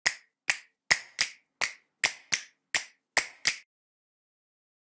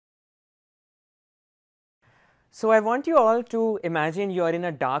So I want you all to imagine you are in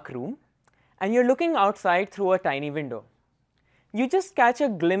a dark room and you're looking outside through a tiny window. You just catch a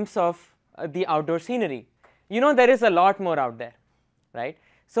glimpse of the outdoor scenery. You know there is a lot more out there, right?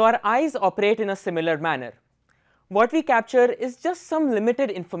 So our eyes operate in a similar manner. What we capture is just some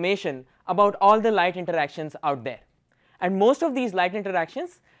limited information about all the light interactions out there. And most of these light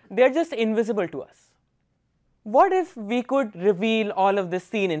interactions, they're just invisible to us. What if we could reveal all of this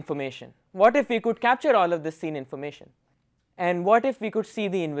scene information? What if we could capture all of this scene information? And what if we could see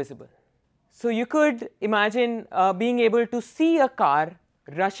the invisible? So you could imagine being able to see a car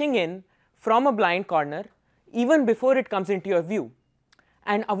rushing in from a blind corner even before it comes into your view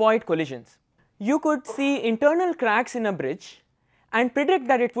and avoid collisions. You could see internal cracks in a bridge and predict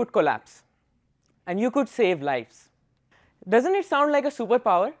that it would collapse, and you could save lives. Doesn't it sound like a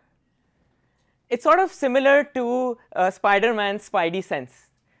superpower? It's sort of similar to Spider-Man's Spidey sense,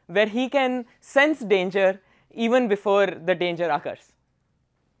 where he can sense danger even before the danger occurs.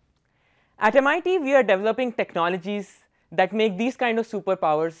 At MIT, we are developing technologies that make these kind of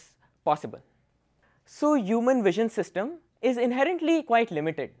superpowers possible. So human vision system is inherently quite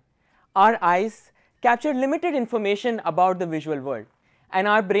limited. Our eyes capture limited information about the visual world, and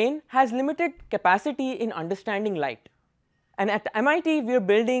our brain has limited capacity in understanding light. And at MIT, we are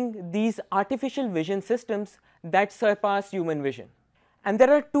building these artificial vision systems that surpass human vision. And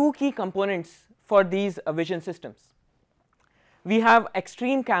there are two key components for these vision systems. We have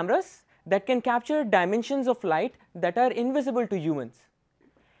extreme cameras that can capture dimensions of light that are invisible to humans.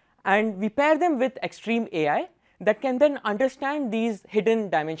 And we pair them with extreme AI that can then understand these hidden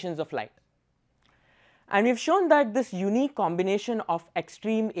dimensions of light. And we've shown that this unique combination of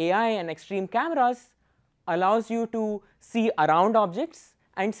extreme AI and extreme cameras allows you to see around objects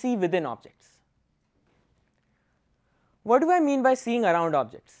and see within objects. What do I mean by seeing around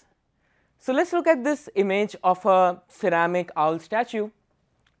objects? So let's look at this image of a ceramic owl statue.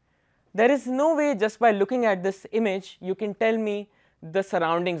 There is no way just by looking at this image you can tell me the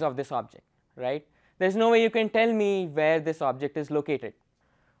surroundings of this object, right? There's no way you can tell me where this object is located.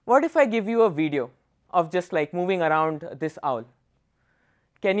 What if I give you a video of just like moving around this owl?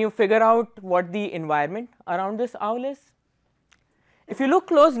 Can you figure out what the environment around this owl is? If you look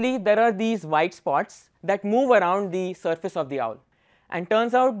closely, there are these white spots that move around the surface of the owl, and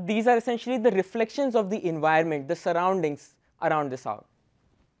turns out these are essentially the reflections of the environment, the surroundings around this owl.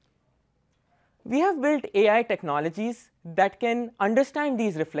 We have built AI technologies that can understand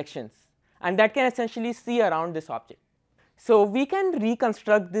these reflections and that can essentially see around this object. So we can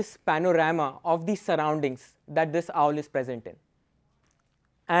reconstruct this panorama of the surroundings that this owl is present in.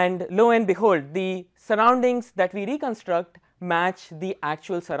 And lo and behold, the surroundings that we reconstruct match the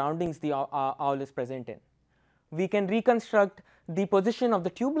actual surroundings the owl is present in. We can reconstruct the position of the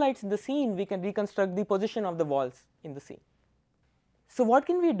tube lights in the scene, we can reconstruct the position of the walls in the scene. So what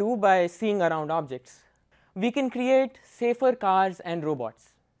can we do by seeing around objects? We can create safer cars and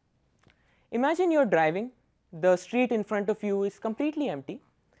robots. Imagine you're driving, the street in front of you is completely empty,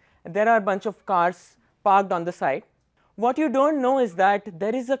 there are a bunch of cars parked on the side. What you don't know is that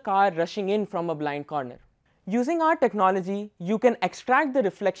there is a car rushing in from a blind corner. Using our technology, you can extract the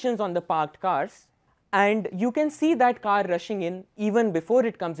reflections on the parked cars, and you can see that car rushing in even before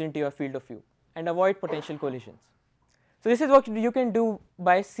it comes into your field of view and avoid potential collisions. So this is what you can do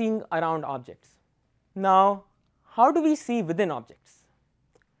by seeing around objects. Now, how do we see within objects?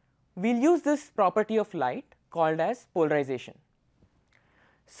 We'll use this property of light called as polarization.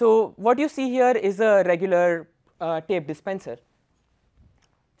 So what you see here is a regular tape dispenser,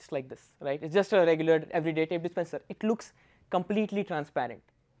 just like this, right? It's just a regular everyday tape dispenser. It looks completely transparent.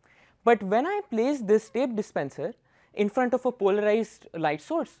 But when I place this tape dispenser in front of a polarized light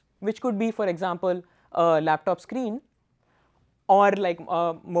source, which could be, for example, a laptop screen or like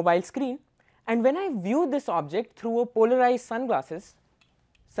a mobile screen, and when I view this object through a polarized sunglasses,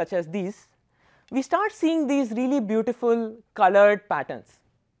 such as these, we start seeing these really beautiful colored patterns.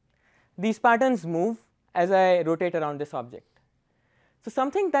 These patterns move as I rotate around this object. So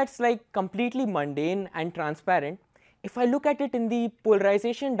something that's like completely mundane and transparent, if I look at it in the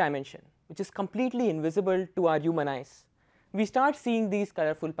polarization dimension, which is completely invisible to our human eyes, we start seeing these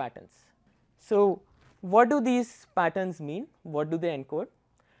colorful patterns. So what do these patterns mean? What do they encode?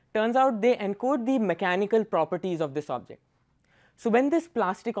 Turns out they encode the mechanical properties of this object. So when this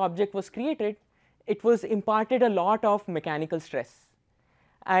plastic object was created, it was imparted a lot of mechanical stress,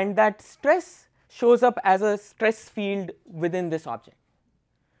 and that stress shows up as a stress field within this object.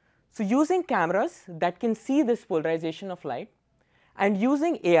 So using cameras that can see this polarization of light and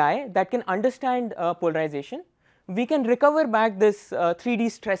using AI that can understand polarization, we can recover back this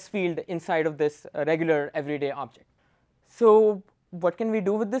 3D stress field inside of this regular everyday object. So what can we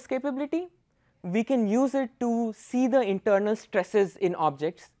do with this capability? We can use it to see the internal stresses in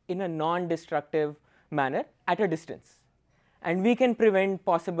objects in a non-destructive manner at a distance, and we can prevent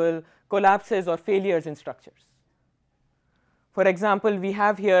possible collapses or failures in structures. For example, we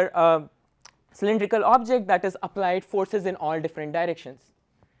have here a cylindrical object that is applied forces in all different directions,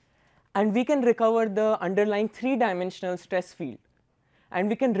 and we can recover the underlying 3-dimensional stress field, and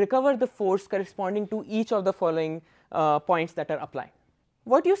we can recover the force corresponding to each of the following points that are applied.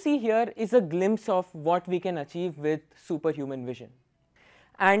 What you see here is a glimpse of what we can achieve with superhuman vision.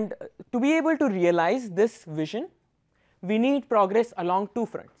 And to be able to realize this vision, we need progress along 2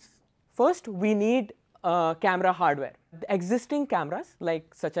 fronts. First, we need camera hardware. The existing cameras,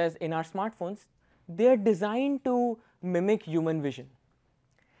 such as in our smartphones, they are designed to mimic human vision.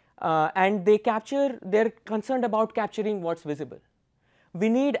 And they're concerned about capturing what's visible. We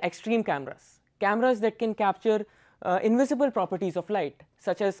need extreme cameras, cameras that can capture invisible properties of light,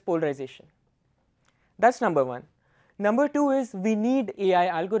 such as polarization. That's number 1. Number 2 is we need AI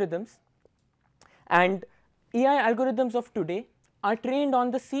algorithms, and AI algorithms of today are trained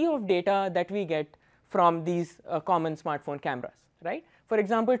on the sea of data that we get from these common smartphone cameras, right? For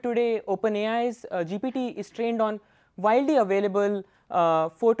example, today OpenAI's GPT is trained on widely available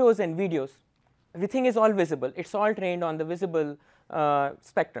photos and videos. Everything is all visible. It's all trained on the visible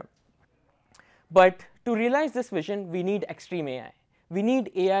spectrum. But to realize this vision, we need extreme AI. We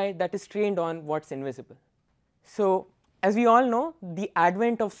need AI that is trained on what's invisible. So as we all know, the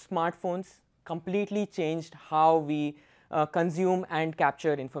advent of smartphones completely changed how we consume and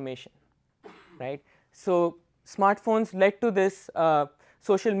capture information, right? So smartphones led to this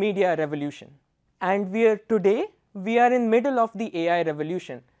social media revolution. And today we are in middle of the AI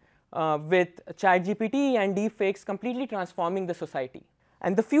revolution with ChatGPT and deepfakes completely transforming the society.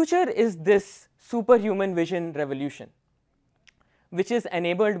 And the future is this superhuman vision revolution, which is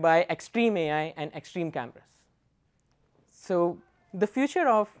enabled by extreme AI and extreme cameras. So the future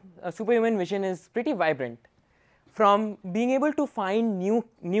of superhuman vision is pretty vibrant, from being able to find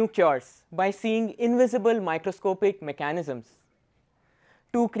new cures by seeing invisible microscopic mechanisms,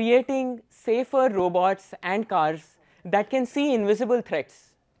 to creating safer robots and cars that can see invisible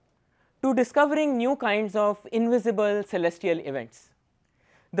threats, to discovering new kinds of invisible celestial events.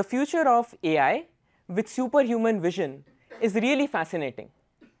 The future of AI with superhuman vision is really fascinating,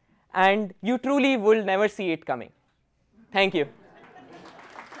 and you truly will never see it coming. Thank you.